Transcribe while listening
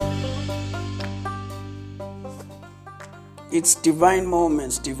It's divine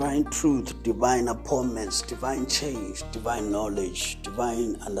moments, divine truth, divine appointments, divine change, divine knowledge,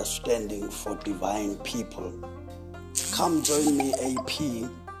 divine understanding for divine people. Come join me, AP,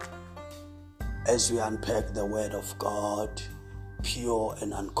 as we unpack the Word of God, pure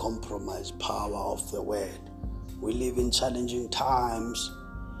and uncompromised power of the Word. We live in challenging times.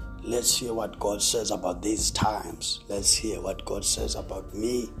 Let's hear what God says about these times. Let's hear what God says about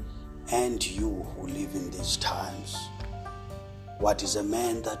me and you who live in these times. What is a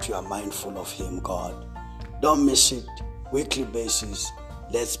man that you are mindful of him, God? Don't miss it. Weekly basis.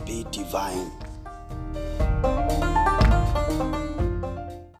 Let's be divine.